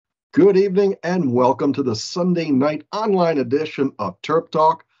Good evening and welcome to the Sunday night online edition of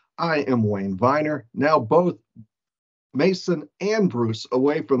TerpTalk. I am Wayne Viener. Now both Mason and Bruce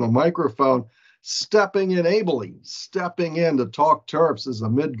away from the microphone, stepping in to talk Terps is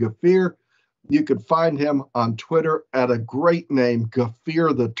Ahmed Ghafir. You could find him on Twitter at a great name,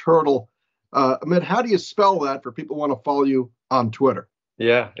 Ghafir the Turtle. Ahmed, how do you spell that for people who want to follow you on Twitter?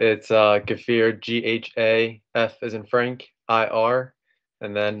 Yeah, it's Ghafir, Ghaf as in Frank, IR,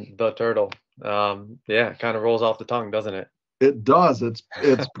 and then the turtle. Yeah, kind of rolls off the tongue, doesn't it? It does. It's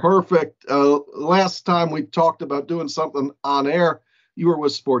perfect. Last time we talked about doing something on air, you were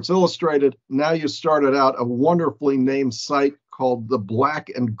with Sports Illustrated. Now you started out a wonderfully named site called The Black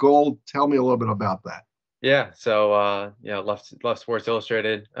and Gold. Tell me a little bit about that. Yeah, so left Sports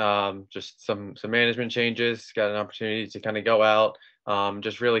Illustrated. Just some management changes. Got an opportunity to kind of go out.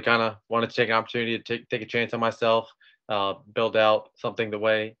 Just really kind of wanted to take an opportunity to take a chance on myself. Build out something the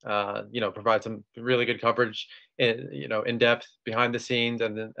way provide some really good coverage in depth behind the scenes,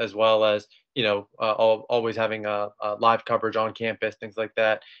 and then as well as always having a live coverage on campus, things like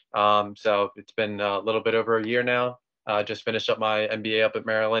that. So it's been a little bit over a year now. Just finished up my MBA up at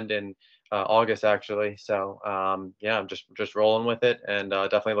Maryland in August actually. So yeah, I'm just rolling with it, and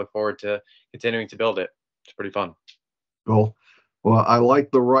definitely look forward to continuing to build it. It's pretty fun. Cool. Well, I like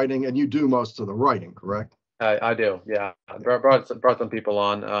the writing, and you do most of the writing, correct? I do, yeah. Brought some people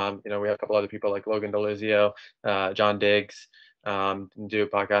on. We have a couple other people like Logan Delizio, John Diggs, do a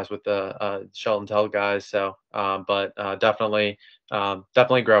podcast with the Sheldon Tell guys. So, but definitely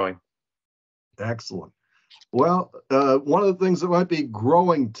growing. Excellent. Well, one of the things that might be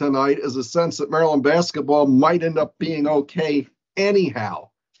growing tonight is a sense that Maryland basketball might end up being okay anyhow.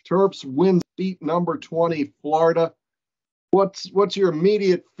 Terps wins, beat number 20 Florida. What's your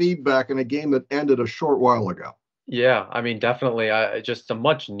immediate feedback in a game that ended a short while ago? Yeah, I mean, definitely. Just a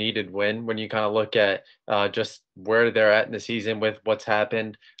much needed win when you kind of look at just where they're at in the season with what's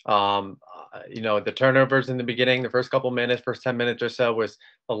happened. The turnovers in the beginning, the first couple minutes, first 10 minutes or so was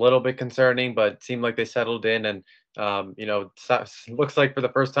a little bit concerning, but it seemed like they settled in and, looks like for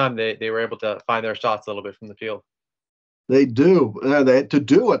the first time they were able to find their shots a little bit from the field. They do. To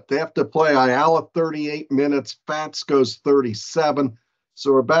do it, they have to play Ayala 38 minutes. Fats goes 37.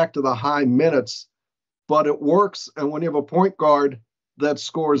 So we're back to the high minutes, but it works. And when you have a point guard that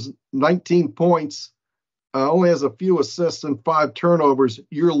scores 19 points, only has a few assists and 5 turnovers,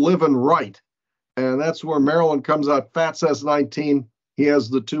 you're living right. And that's where Maryland comes out. Fats has 19. He has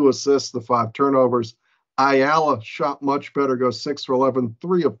the 2 assists, the 5 turnovers. Ayala shot much better, goes 6 for 11,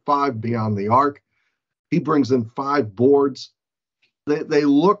 3 of 5 beyond the arc. He brings in 5 boards. They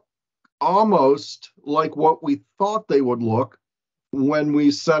look almost like what we thought they would look when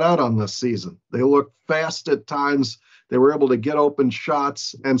we set out on this season. They look fast at times. They were able to get open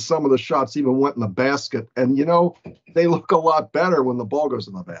shots, and some of the shots even went in the basket. And, they look a lot better when the ball goes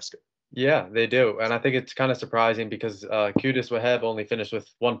in the basket. Yeah, they do. And I think it's kind of surprising because Qudus Waheb only finished with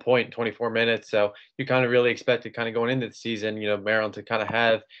 1 point in 24 minutes. So you kind of really expected kind of going into the season, Maryland to kind of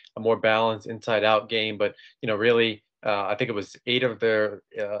have a more balanced inside out game. But, really, I think it was 8 of their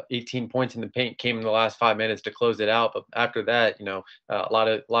 18 points in the paint came in the last 5 minutes to close it out. But after that, a lot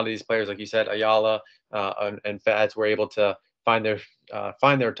of these players, like you said, Ayala and Fads were able to find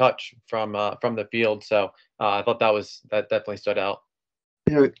their touch from the field. So I thought that definitely stood out.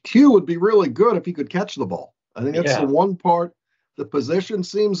 Q would be really good if he could catch the ball. I think that's the Yeah. one part. The position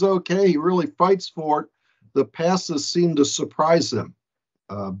seems okay. He really fights for it. The passes seem to surprise him.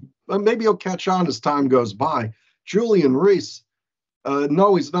 But maybe he'll catch on as time goes by. Julian Reese,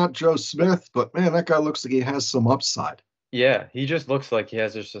 no, he's not Joe Smith, but man, that guy looks like he has some upside. Yeah, he just looks like he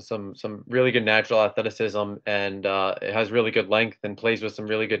has just some really good natural athleticism, and it has really good length and plays with some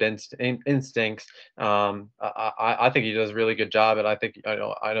really good instincts. I think he does a really good job, and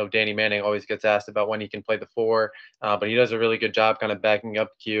I know Danny Manning always gets asked about when he can play the 4, but he does a really good job kind of backing up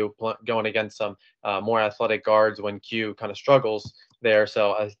Q, going against some more athletic guards when Q kind of struggles there.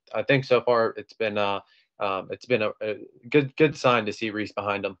 So I think so far it's been a good sign to see Reese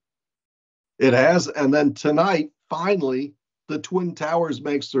behind him. It has. And then tonight, finally, the Twin Towers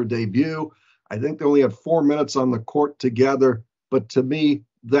makes their debut. I think they only had 4 minutes on the court together, but to me,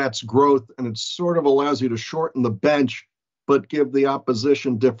 that's growth, and it sort of allows you to shorten the bench, but give the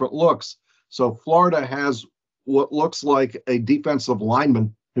opposition different looks. So Florida has what looks like a defensive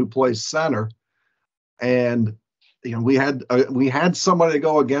lineman who plays center, and we had somebody to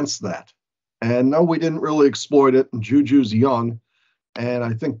go against that. And no, we didn't really exploit it. And Juju's young, and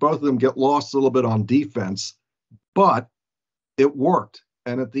I think both of them get lost a little bit on defense, but it worked.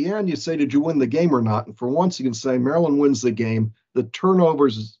 And at the end, you say, did you win the game or not? And for once, you can say Maryland wins the game. The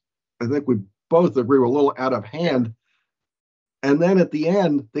turnovers I think we both agree were a little out of hand. And then at the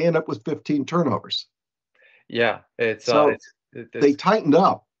end, they end up with 15 turnovers. Yeah, So it's they tightened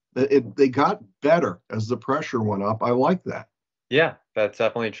up. They got better as the pressure went up. I like that. Yeah, that's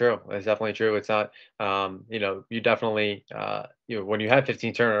definitely true. It's definitely true. It's not, you definitely, when you have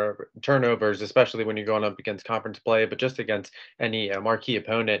 15 turnovers, especially when you're going up against conference play, but just against any marquee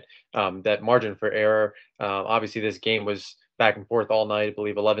opponent, that margin for error. Obviously, this game was back and forth all night. I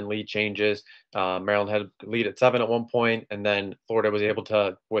believe 11 lead changes. Maryland had a lead at 7 at one point, and then Florida was able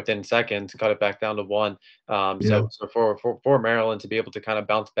to, within seconds, cut it back down to 1. Yeah. So for Maryland to be able to kind of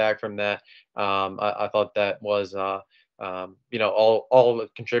bounce back from that, I thought that was. All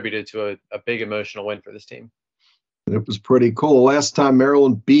contributed to a big emotional win for this team. It was pretty cool. Last time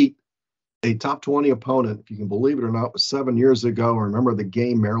Maryland beat a top 20 opponent, if you can believe it or not, was 7 years ago. I remember the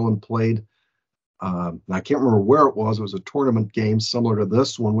game Maryland played. I can't remember where it was. It was a tournament game similar to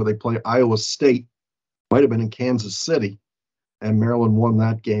this one where they played Iowa State. Might have been in Kansas City, and Maryland won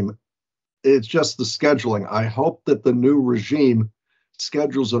that game. It's just the scheduling. I hope that the new regime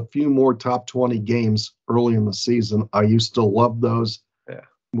schedules a few more top 20 games early in the season. I used to love those. Yeah.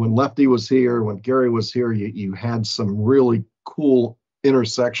 When Lefty was here, when Gary was here, you had some really cool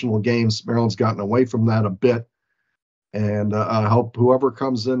intersectional games. Maryland's gotten away from that a bit. And I hope whoever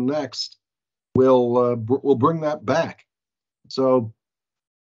comes in next will bring that back. So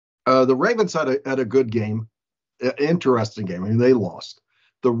the Ravens had a good game, interesting game. I mean, they lost.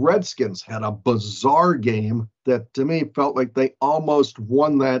 The Redskins had a bizarre game that to me felt like they almost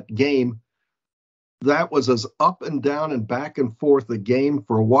won that game. That was as up and down and back and forth a game.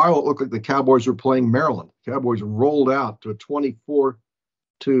 For a while, it looked like the Cowboys were playing Maryland. Cowboys rolled out to a 24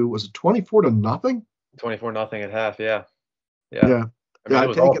 to nothing? 24-0 at half. Yeah. Yeah. I mean, it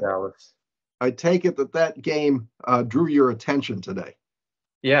was all Dallas. I take it that game drew your attention today.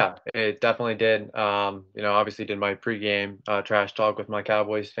 Yeah, it definitely did. Obviously did my pregame trash talk with my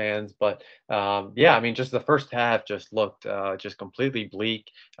Cowboys fans, but yeah, I mean, just the first half just looked just completely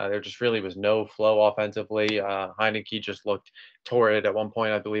bleak. There just really was no flow offensively. Heineke just looked torrid at one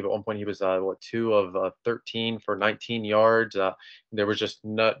point. I believe at one point he was 2 of 13 for 19 yards. There was just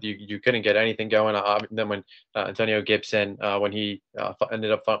you couldn't get anything going. Then when Antonio Gibson when he ended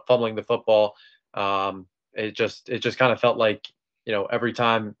up fumbling the football, it just kind of felt like every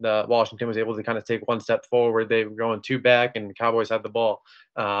time the Washington was able to kind of take one step forward, they were going 2 back, and the Cowboys had the ball.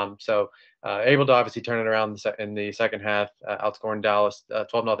 Able to obviously turn it around in the second half, outscoring Dallas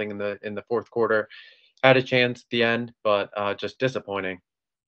 12-0 in the fourth quarter. Had a chance at the end, but just disappointing.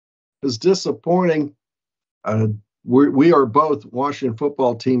 It was disappointing. We are both Washington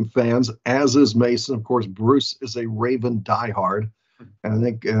football team fans, as is Mason. Of course, Bruce is a Raven diehard. And I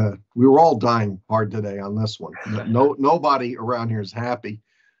think we were all dying hard today on this one. Nobody around here is happy.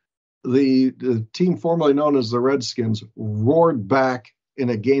 The team formerly known as the Redskins roared back in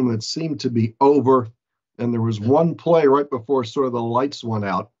a game that seemed to be over. And there was one play right before sort of the lights went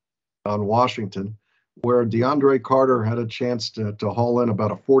out on Washington where DeAndre Carter had a chance to haul in about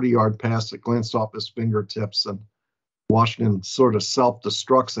a 40-yard pass that glanced off his fingertips. And Washington sort of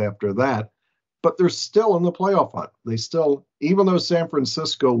self-destructs after that. But they're still in the playoff hunt. They still, even though San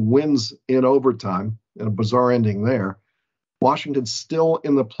Francisco wins in overtime, and a bizarre ending there, Washington's still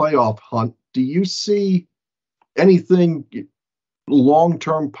in the playoff hunt. Do you see anything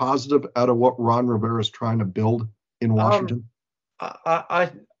long-term positive out of what Ron Rivera is trying to build in Washington?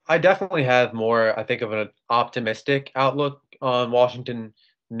 I definitely have more, I think, of an optimistic outlook on Washington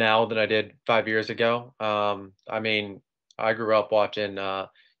now than I did 5 years ago. I mean, I grew up watching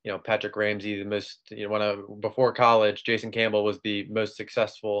Patrick Ramsey, the most, before college, Jason Campbell was the most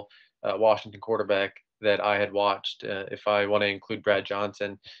successful Washington quarterback that I had watched, if I want to include Brad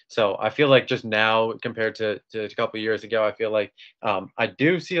Johnson. So I feel like just now compared to a couple of years ago, I feel like I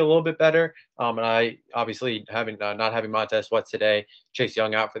do see a little bit better. And I obviously not having Montez Sweat today, Chase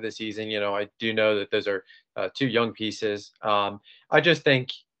Young out for the season. I do know that those are 2 young pieces. I just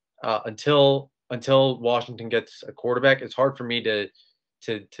think until Washington gets a quarterback, it's hard for me to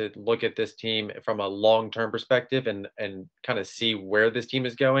look at this team from a long-term perspective and kind of see where this team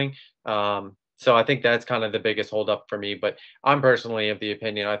is going. So I think that's kind of the biggest holdup for me. But I'm personally of the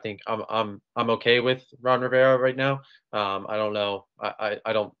opinion, I think I'm okay with Ron Rivera right now. I don't know. I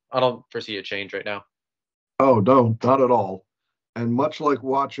don't foresee a change right now. Oh, no, not at all. And much like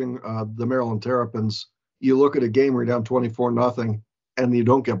watching the Maryland Terrapins, you look at a game where you're down 24-0 and you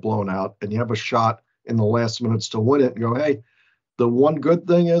don't get blown out and you have a shot in the last minutes to win it and go, hey, the one good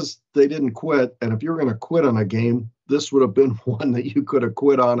thing is they didn't quit. And if you're going to quit on a game, this would have been one that you could have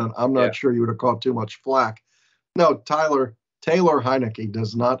quit on. And I'm not sure you would have caught too much flack. No, Tyler, Taylor Heineke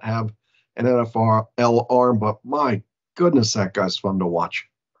does not have an NFL arm, but my goodness, that guy's fun to watch.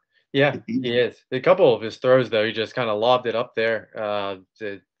 Yeah, he is. A couple of his throws, though, he just kind of lobbed it up there. I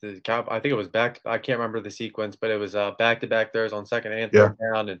think it was back. I can't remember the sequence, but it was back-to-back throws on second and Yeah, third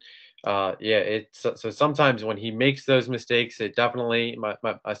down. And yeah, it's so sometimes when he makes those mistakes, it definitely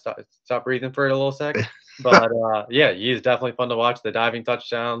I stop breathing for a little sec. But yeah, he is definitely fun to watch. The diving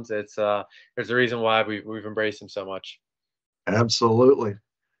touchdowns. There's a reason why we've embraced him so much. absolutely.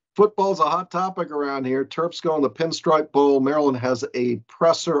 Football's a hot topic around here. Terps go in the Pinstripe Bowl. Maryland has a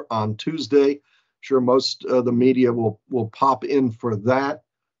presser on Tuesday. Sure, most of the media will pop in for that.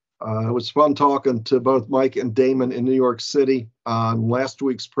 It was fun talking to both Mike and Damon in New York City on last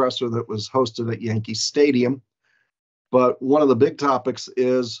week's presser that was hosted at Yankee Stadium. But one of the big topics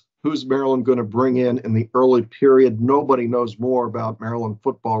is who's Maryland going to bring in the early period? Nobody knows more about Maryland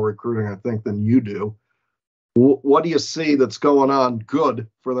football recruiting, I think, than you do. What do you see that's going on good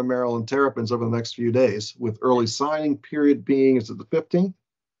for the Maryland Terrapins over the next few days with early signing period being, is it the 15th?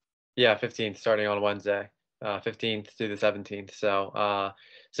 Yeah, 15th starting on Wednesday, 15th to the 17th.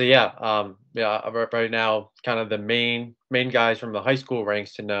 So yeah, right now, kind of the main guys from the high school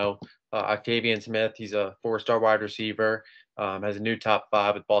ranks to know. Octavian Smith, he's a 4-star wide receiver, has a new top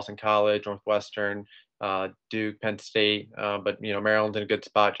 5 at Boston College, Northwestern, Duke, Penn State. But Maryland's in a good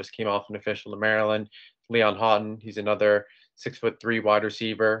spot. Just came off an official to Maryland. Leon Houghton, he's another 6'3" wide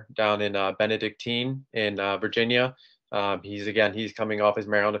receiver down in Benedictine in Virginia. He's coming off his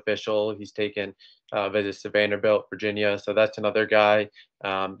Maryland official. He's taken visits to Vanderbilt, Virginia. So that's another guy.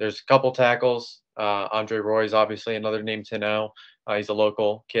 There's a couple tackles. Andre Roy is obviously another name to know. He's a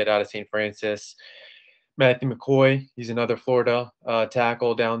local kid out of St. Francis. Matthew McCoy, he's another Florida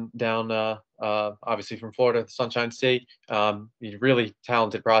tackle down obviously from Florida, Sunshine State. He's a really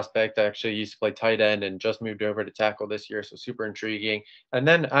talented prospect. I actually used to play tight end and just moved over to tackle this year, so super intriguing. And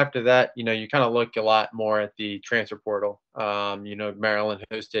then after that, you kind of look a lot more at the transfer portal. Maryland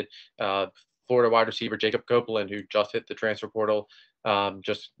hosted Florida wide receiver Jacob Copeland, who just hit the transfer portal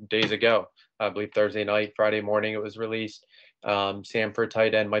just days ago. I believe Thursday night, Friday morning it was released. Samford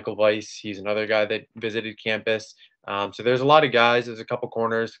tight end Michael Weiss, he's another guy that visited campus. So there's a lot of guys. There's a couple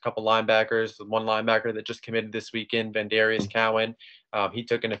corners, a couple linebackers. One linebacker that just committed this weekend, Vandarius Cowan. He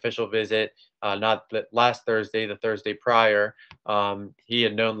took an official visit, not last Thursday, the Thursday prior. He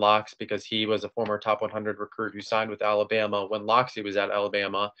had known Locks because he was a former top 100 recruit who signed with Alabama when Loxley was at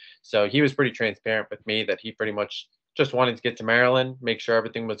Alabama. So he was pretty transparent with me that he pretty much just wanted to get to Maryland, make sure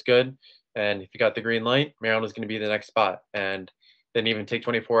everything was good. And if you got the green light, Maryland is going to be the next spot. And didn't even take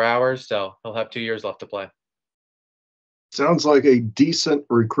 24 hours, so he'll have 2 years left to play. Sounds like a decent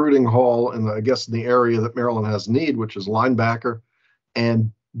recruiting haul in the area that Maryland has need, which is linebacker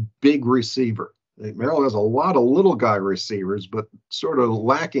and big receiver. Maryland has a lot of little guy receivers, but sort of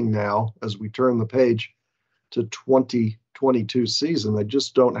lacking now as we turn the page to 2022 season. They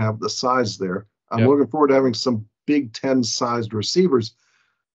just don't have the size there. I'm looking forward to having some Big Ten sized receivers.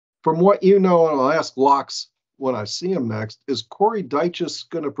 From what you know, and I'll ask Locks when I see him next, is Corey Dyches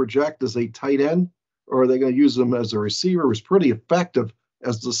going to project as a tight end, or are they going to use him as a receiver? He was pretty effective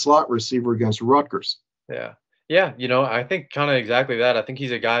as the slot receiver against Rutgers. Yeah. Yeah, I think kind of exactly that. I think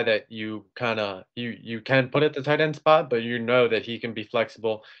he's a guy that you kind of you can put at the tight end spot, but that he can be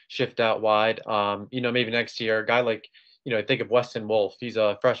flexible, shift out wide. Maybe next year, a guy like think of Weston Wolf. He's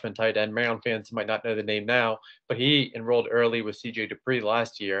a freshman tight end. Maryland fans might not know the name now, but he enrolled early with CJ Dupree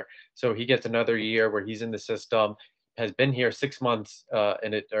last year, so he gets another year where he's in the system. Has been here 6 months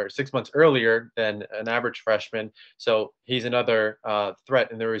or 6 months earlier than an average freshman. So he's another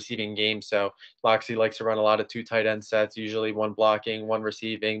threat in the receiving game. So Loxley likes to run a lot of 2 tight end sets, usually 1 blocking, 1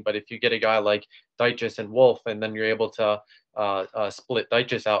 receiving. But if you get a guy like Dyches and Wolf, and then you're able to split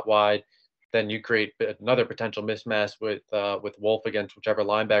Dyches out wide, then you create another potential mismatch with Wolf against whichever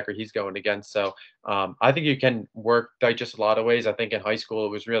linebacker he's going against. So I think you can work Dyches a lot of ways. I think in high school it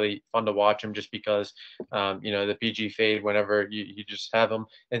was really fun to watch him just because the PG fade, whenever you just have him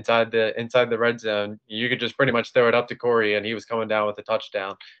inside the red zone, you could just pretty much throw it up to Corey and he was coming down with a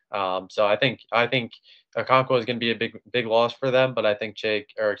touchdown. So I think Okonkwo is going to be a big loss for them, but I think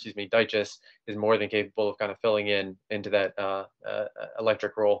Dyches is more than capable of kind of filling into that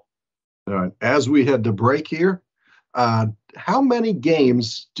electric role. All right. As we head to break here, how many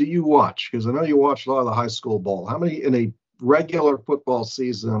games do you watch? Because I know you watch a lot of the high school ball. How many in a regular football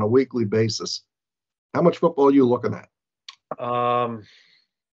season on a weekly basis? How much football are you looking at?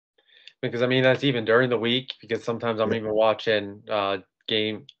 Because that's even during the week. Because sometimes I'm even watching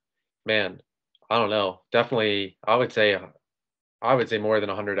game. Man, I don't know. Definitely, I would say more than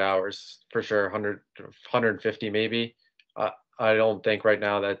 100 hours for sure. 100, 150 maybe. I don't think right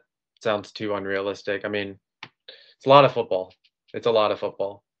now that sounds too unrealistic. I mean, it's a lot of football. It's a lot of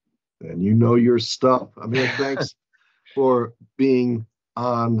football. And you know your stuff. Amir, thanks for being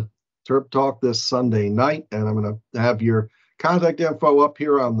on Terp Talk this Sunday night. And I'm going to have your contact info up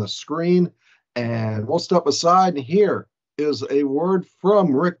here on the screen. And we'll step aside. And here is a word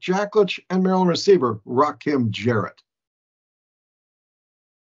from Rick Jacklich and Maryland receiver Rakim Jarrett.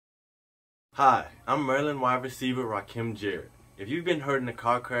 Hi, I'm Maryland wide receiver Rakim Jarrett. If you've been hurt in a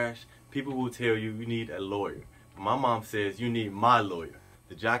car crash, people will tell you you need a lawyer. But my mom says you need my lawyer,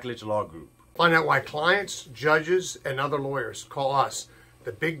 the Jacklich Law Group. Find out why clients, judges, and other lawyers call us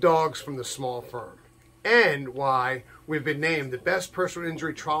the big dogs from the small firm, and why we've been named the best personal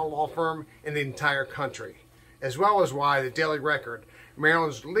injury trial law firm in the entire country, as well as why the Daily Record,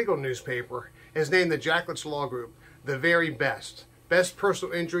 Maryland's legal newspaper, has named the Jacklich Law Group the very best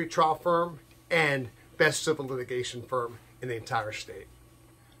personal injury trial firm and best civil litigation firm in the entire state.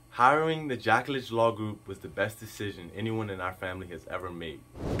 Hiring the Jacklich Law Group was the best decision anyone in our family has ever made.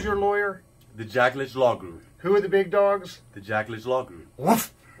 Who's your lawyer? The Jacklich Law Group. Who are the big dogs? The Jacklich Law Group.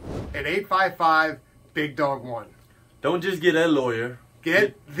 Woof! At 855-BIG-DOG-1. Don't just get a lawyer.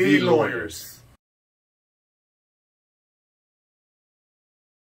 Get the lawyers.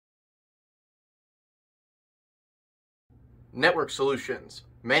 Network solutions,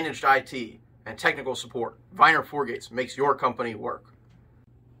 managed IT, and technical support. Viener Forgates makes your company work.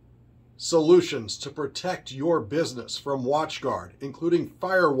 Solutions to protect your business from WatchGuard, including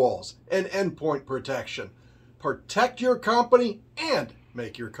firewalls and endpoint protection. Protect your company and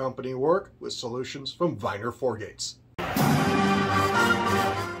make your company work with solutions from Viener Forgates.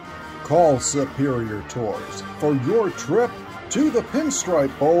 Call Superior Tours for your trip to the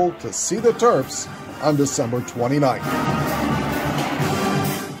Pinstripe Bowl to see the Terps on December 29th.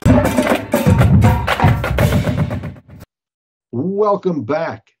 Welcome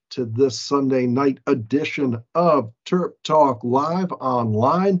back to this Sunday night edition of Terp Talk Live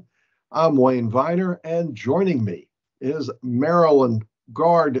Online. I'm Wayne Viener, and joining me is Maryland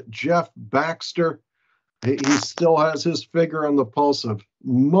guard Jeff Baxter. He still has his finger on the pulse of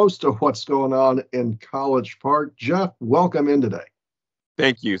most of what's going on in College Park. Jeff, welcome in today.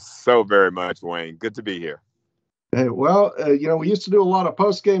 Thank you so very much, Wayne. Good to be here. Hey, well, we used to do a lot of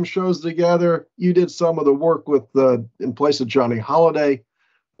post-game shows together. You did some of the work with in place of Johnny Holiday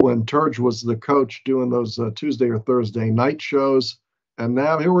when Turge was the coach, doing those Tuesday or Thursday night shows. And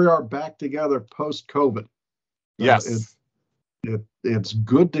now here we are back together post-COVID. Yes. It's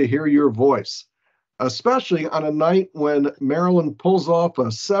good to hear your voice, especially on a night when Maryland pulls off a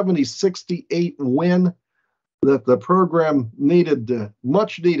 70-68 win that the program needed,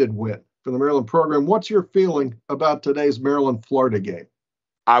 much-needed win for the Maryland program. What's your feeling about today's Maryland-Florida game?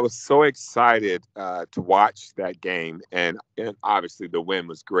 I was so excited to watch that game, and obviously the win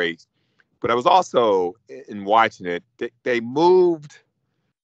was great. But I was also, in watching it, they moved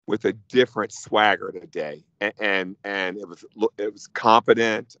with a different swagger today, and it was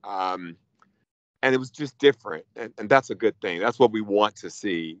confident, and it was just different, and that's a good thing. That's what we want to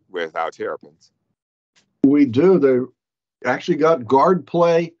see with our Terrapins. We do. They actually got guard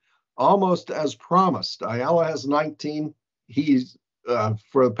play almost as promised. Ayala has 19. He's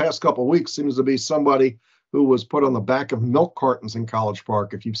for the past couple of weeks seems to be somebody who was put on the back of milk cartons in College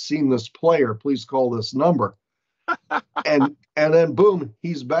Park. If you've seen this player, please call this number. and then boom,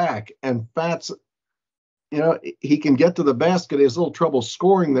 he's back. And Fats, he can get to the basket. He has a little trouble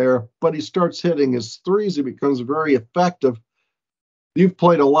scoring there, but he starts hitting his threes. He becomes very effective. You've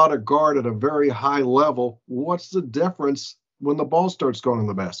played a lot of guard at a very high level. What's the difference when the ball starts going in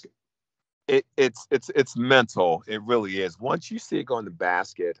the basket? It's mental. It really is. Once you see it go in the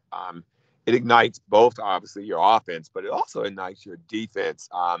basket, it ignites both, obviously, your offense, but it also ignites your defense.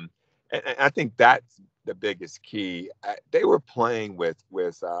 And I think that's the biggest key. They were playing they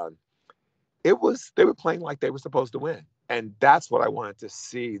were playing like they were supposed to win. And that's what I wanted to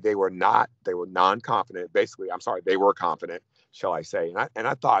see. They were non-confident. Basically, they were confident, shall I say. And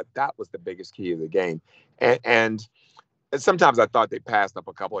I thought that was the biggest key of the game. And sometimes I thought they passed up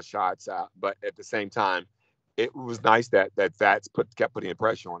a couple of shots, but at the same time, it was nice that Fats kept putting the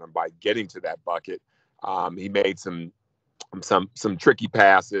pressure on him by getting to that bucket. He made some tricky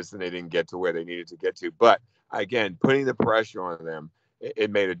passes, and they didn't get to where they needed to get to. But again, putting the pressure on them,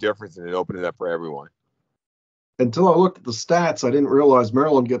 it made a difference, and it opened it up for everyone. Until I looked at the stats, I didn't realize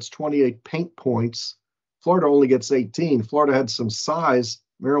Maryland gets 28 paint points. Florida only gets 18. Florida had some size.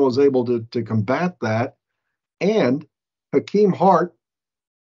 Maryland was able to combat that. And Hakeem Hart,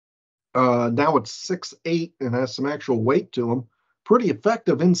 now it's 6'8" and has some actual weight to him. Pretty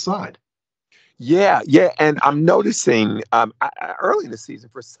effective inside. Yeah, and I'm noticing early in the season,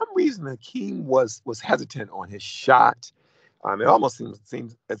 for some reason, Hakeem was hesitant on his shot. It almost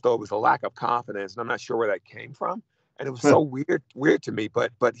seems as though it was a lack of confidence, and I'm not sure where that came from. And it was so weird to me,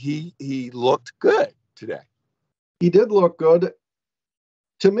 but he looked good today. He did look good.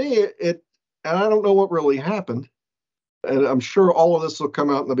 To me, and I don't know what really happened. And I'm sure all of this will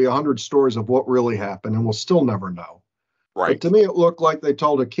come out and there'll be 100 stories of what really happened, and we'll still never know. Right. But to me, it looked like they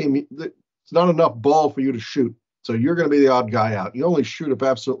told Hakeem, it's not enough ball for you to shoot. So you're going to be the odd guy out. You only shoot if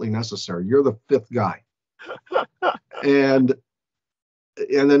absolutely necessary. You're the fifth guy. and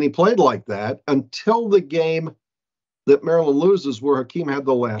then he played like that until the game that Maryland loses where Hakeem had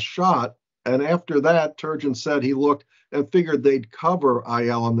the last shot. And after that, Turgeon said he looked and figured they'd cover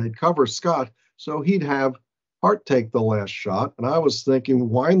IL and they'd cover Scott. So he'd have Hart take the last shot. And I was thinking,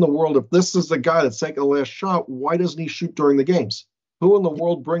 why in the world, if this is the guy that's taking the last shot, why doesn't he shoot during the games? Who in the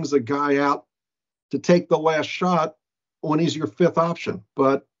world brings a guy out to take the last shot when he's your fifth option?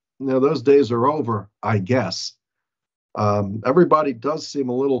 But, those days are over, I guess. Everybody does seem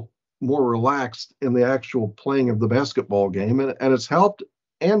a little more relaxed in the actual playing of the basketball game, and it's helped,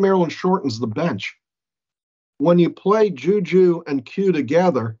 and Maryland shortens the bench. When you play Juju and Q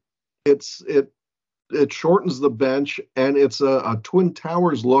together, it shortens the bench, and it's a Twin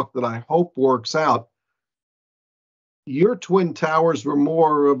Towers look that I hope works out. Your Twin Towers were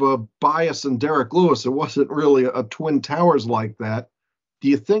more of a bias in Derek Lewis. It wasn't really a Twin Towers like that. Do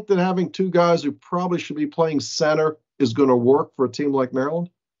you think that having two guys who probably should be playing center is going to work for a team like Maryland?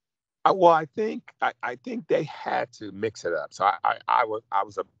 Well, I think they had to mix it up. So I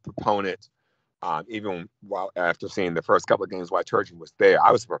was a proponent, even after seeing the first couple of games while Turgeon was there.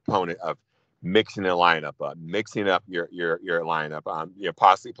 I was a proponent of mixing the lineup up, mixing up your lineup,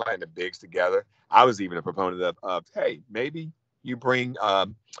 possibly playing the bigs together. I was even a proponent of hey, maybe you bring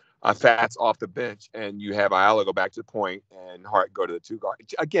Fats off the bench and you have Ayala go back to the point and Hart go to the two guard.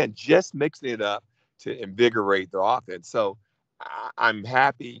 Again, just mixing it up to invigorate the offense. So I'm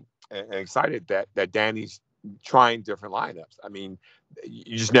happy and excited that Danny's trying different lineups. I mean,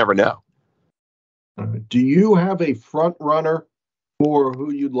 you just never know. Do you have a front runner for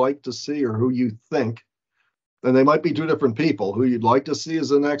who you'd like to see or who you think, and they might be two different people, who you'd like to see as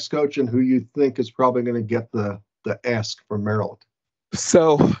the next coach and who you think is probably going to get the ask from Maryland?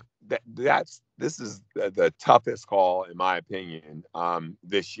 So this is the toughest call, in my opinion,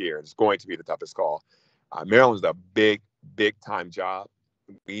 this year. It's going to be the toughest call. Maryland's a big time job.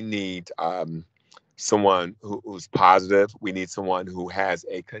 We need someone who's positive. We need someone who has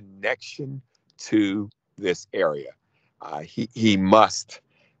a connection to this area. He must,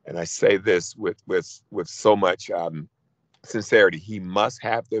 and I say this with so much sincerity, he must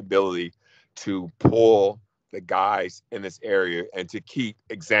have the ability to pull the guys in this area and to keep,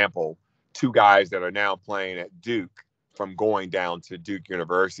 example, two guys that are now playing at Duke from going down to Duke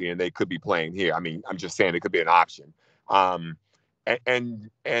University, and they could be playing here. I mean, I'm just saying it could be an option. And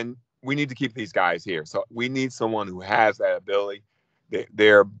we need to keep these guys here. So we need someone who has that ability.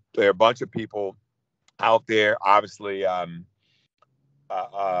 There are a bunch of people out there. Obviously, I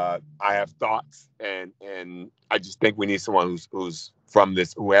have thoughts, and I just think we need someone who's from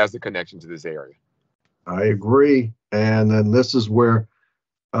this, who has the connection to this area. I agree. And then this is where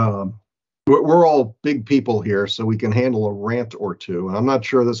we're all big people here, so we can handle a rant or two. And I'm not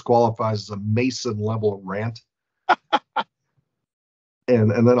sure this qualifies as a Mason level rant.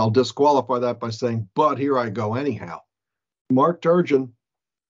 and then I'll disqualify that by saying, but here I go anyhow. Mark Turgeon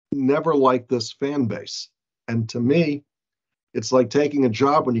never liked this fan base. And to me, it's like taking a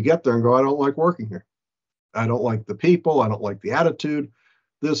job when you get there and go, I don't like working here. I don't like the people. I don't like the attitude.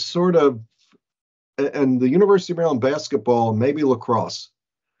 This sort of, and the University of Maryland basketball, maybe lacrosse,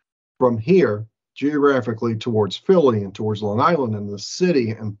 from here geographically towards Philly and towards Long Island and the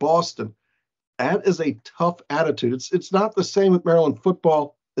city and Boston, that is a tough attitude. It's not the same with Maryland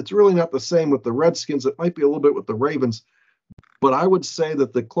football. It's really not the same with the Redskins. It might be a little bit with the Ravens. But I would say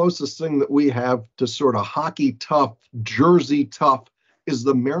that the closest thing that we have to sort of hockey tough, Jersey tough, is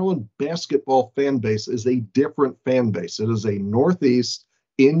the Maryland basketball fan base is a different fan base. It is a Northeast,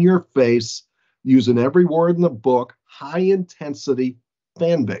 in your face, using every word in the book, high intensity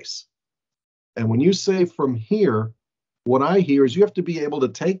fan base. And when you say from here, what I hear is you have to be able to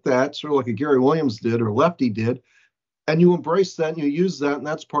take that, sort of like a Gary Williams did or Lefty did, and you embrace that and you use that, and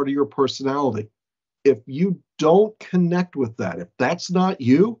that's part of your personality. If you don't connect with that, if that's not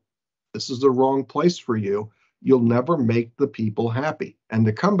you, this is the wrong place for you. You'll never make the people happy. And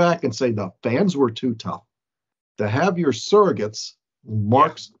to come back and say the fans were too tough, to have your surrogates,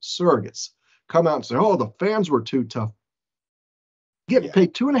 Mark's surrogates, come out and say, oh, the fans were too tough. Getting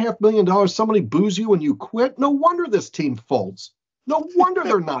paid $2.5 million. Somebody boos you and you quit. No wonder this team folds. No wonder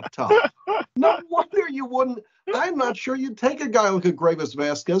they're not tough. No wonder you wouldn't. I'm not sure you'd take a guy like a Gravis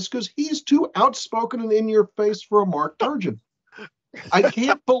Vasquez because he's too outspoken and in your face for a Mark Turgeon. I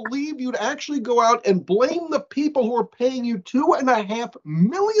can't believe you'd actually go out and blame the people who are paying you $2.5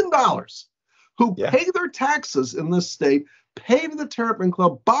 million, who pay their taxes in this state, pay to the Terrapin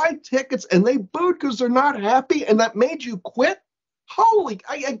Club, buy tickets, and they booed because they're not happy, and that made you quit? Holy,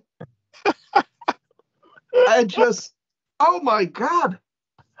 I just, oh my God.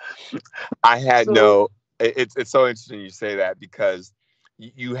 I had it's so interesting you say that because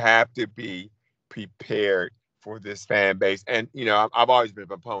you have to be prepared for this fan base. And, you know, I've always been a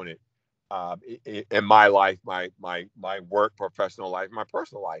proponent in my life, my work, professional life, my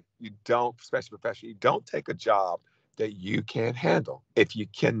personal life. You don't, especially professional, you don't take a job that you can't handle. If you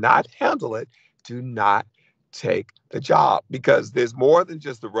cannot handle it, do not take the job, because there's more than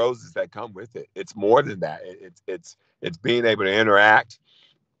just the roses that come with it. It's more than that. It's being able to interact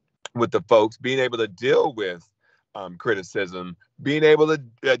with the folks, being able to deal with criticism, being able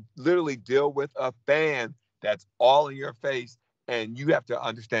to literally deal with a fan that's all in your face. And you have to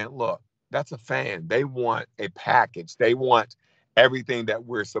understand, look, that's a fan. They want a package. They want everything that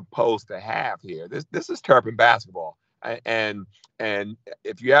we're supposed to have here. This is Terp basketball. And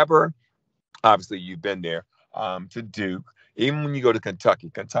if you ever, obviously you've been there, to Duke, even when you go to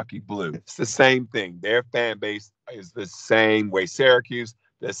Kentucky Blue, it's the same thing. Their fan base is the same way. Syracuse,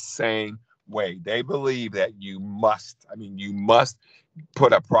 the same way. They believe that you must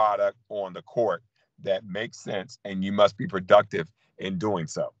put a product on the court that makes sense, and you must be productive in doing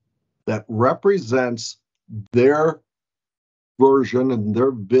so. That represents their version and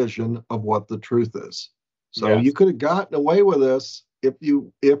their vision of what the truth is. So you could have gotten away with this if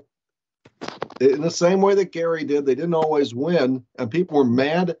in the same way that Gary did. They didn't always win, and people were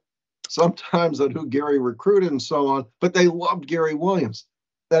mad sometimes at who Gary recruited and so on, but they loved Gary Williams.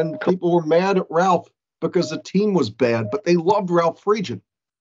 Then people were mad at Ralph because the team was bad, but they loved Ralph Friedgen.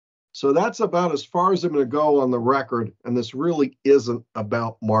 So that's about as far as I'm going to go on the record, and this really isn't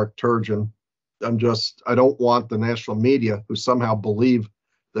about Mark Turgeon. I don't want the national media who somehow believe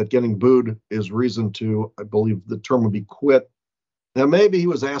that getting booed is reason to, I believe the term would be quit. Now, maybe he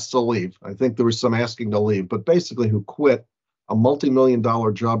was asked to leave. I think there was some asking to leave, but basically who quit a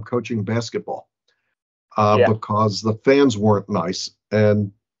multi-million-dollar job coaching basketball because the fans weren't nice.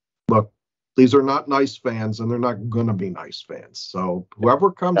 And look, these are not nice fans, and they're not going to be nice fans. So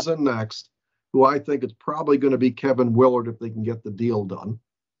whoever comes in next, who I think is probably going to be Kevin Willard if they can get the deal done,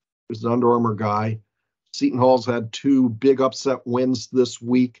 who's an Under Armour guy. Seton Hall's had 2 big upset wins this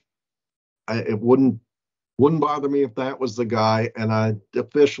week. It wouldn't bother me if that was the guy. And I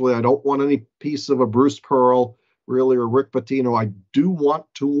don't want any piece of a Bruce Pearl, really, or Rick Pitino. I do want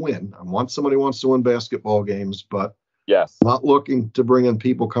to win. I want somebody who wants to win basketball games, but not looking to bring in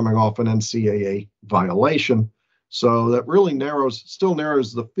people coming off an NCAA violation. So that really still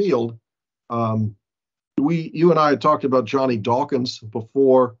narrows the field. You and I had talked about Johnny Dawkins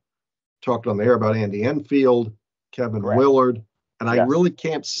before, talked on the air about Andy Enfield, Kevin Willard, and I really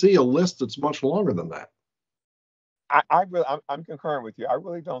can't see a list that's much longer than that. I'm concurring with you. I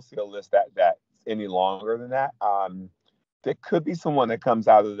really don't see a list that's any longer than that. There could be someone that comes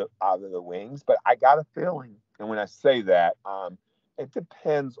out of the wings, but I got a feeling, and when I say that, it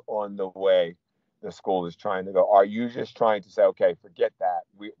depends on the way the school is trying to go. Are you just trying to say, okay, forget that,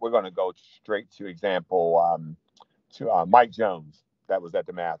 we're going to go straight to to Mike Jones, that was at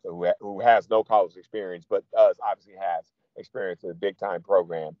the Math, who has no college experience, but obviously has experience in a big time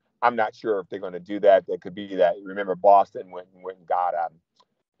program. I'm not sure if they're going to do that. That could be that. Remember, Boston went and got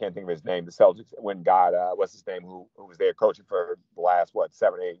can't think of his name. The Celtics went and got what's his name, who was there coaching for the last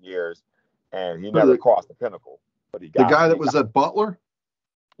 7 or 8 years, and he never crossed the pinnacle. But he got the guy that was at Butler.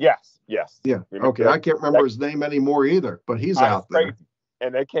 Yes. Yeah. Remember okay. I can't remember his name anymore either, but he's out there.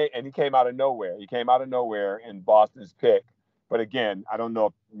 And he came out of nowhere. He came out of nowhere in Boston's pick. But again, I don't know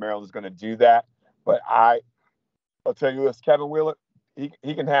if Maryland's going to do that. But I'll tell you this, Kevin Willard,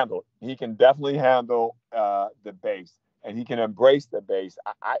 he can handle it. He can definitely handle the base, and he can embrace the base.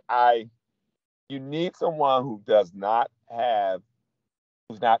 You need someone who does not have,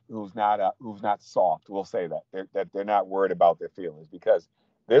 who's not soft. We'll say that they're not worried about their feelings, because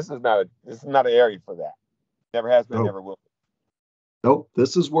this is not an area for that. Never has been, never will be. Nope.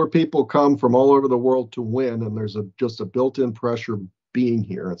 This is where people come from all over the world to win, and there's just a built-in pressure being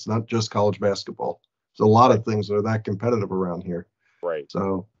here. It's not just college basketball. There's a lot of things that are that competitive around here. Right.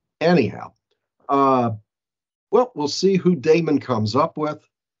 So anyhow, we'll see who Damon comes up with,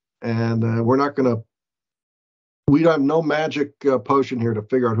 and we're not going to We have no magic potion here to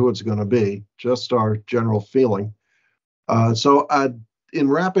figure out who it's going to be, just our general feeling. So in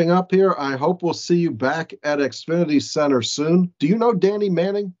wrapping up here, I hope we'll see you back at Xfinity Center soon. Do you know Danny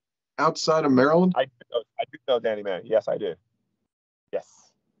Manning outside of Maryland? I do know Danny Manning. Yes, I do.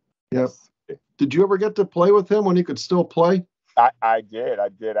 Yes. Yep. Did you ever get to play with him when he could still play? I did. I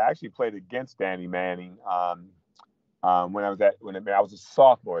actually played against Danny Manning when I was a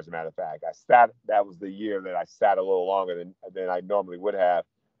sophomore. As a matter of fact, that was the year that I sat a little longer than I normally would have,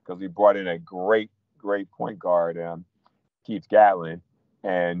 because we brought in a great point guard, Keith Gatlin,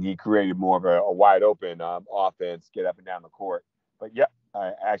 and he created more of a wide open offense, get up and down the court. But yeah,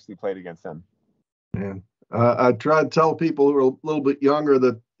 I actually played against him. Man, I try to tell people who are a little bit younger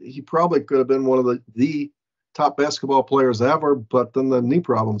that he probably could have been one of the top basketball players ever, but then the knee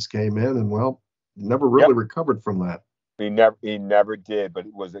problems came in, and never really recovered from that. He never did, but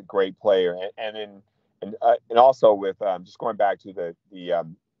he was a great player. And also with just going back to the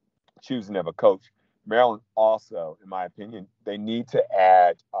choosing of a coach, Maryland also, in my opinion, they need to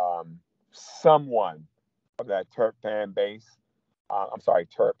add someone of that Terp fan base.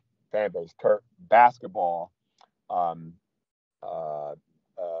 Terp fan base, Terp basketball.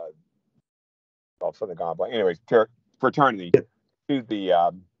 Something gone blank. Anyways, Terp fraternity to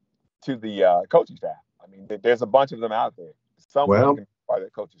the coaching staff. I mean, there's a bunch of them out there. Someone can be part of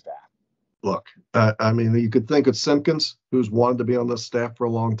the coaching staff. Look, I mean, you could think of Simpkins, who's wanted to be on this staff for a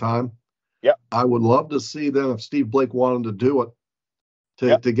long time. Yep. I would love to see them, if Steve Blake wanted to do it,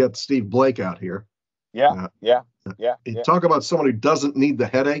 to get Steve Blake out here. Yeah. Talk about someone who doesn't need the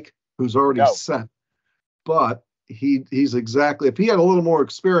headache, who's already set. But he's exactly, if he had a little more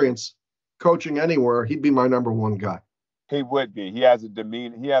experience coaching anywhere, he'd be my number one guy. He would be. He has a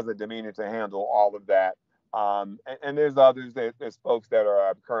demeanor to handle all of that. And there's others. There's folks that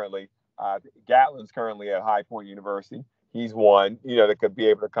are currently. Gatlin's currently at High Point University. He's one, that could be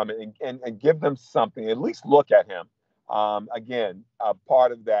able to come in and give them something. At least look at him. Again,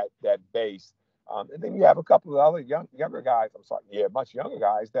 part of that base. And then you have a couple of other younger guys. Much younger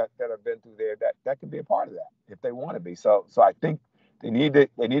guys that have been through there. That can be a part of that if they want to be. So I think they need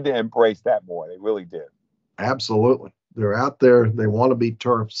to embrace that more. They really do. Absolutely. They're out there. They want to be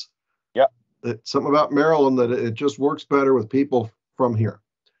Terps. Yep. It's something about Maryland that it just works better with people from here.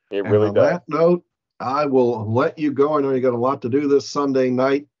 It really does. On that note, I will let you go. I know you got a lot to do this Sunday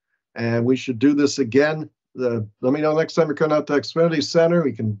night, and we should do this again. Let me know next time you're coming out to Xfinity Center.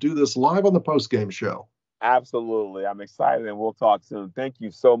 We can do this live on the post-game show. Absolutely. I'm excited, and we'll talk soon. Thank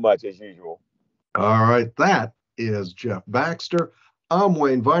you so much, as usual. All right. That is Jeff Baxter. I'm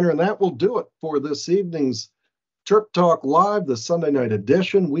Wayne Viener, and that will do it for this evening's Terp Talk Live, the Sunday night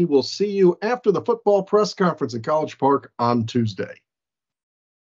edition. We will see you after the football press conference in College Park on Tuesday.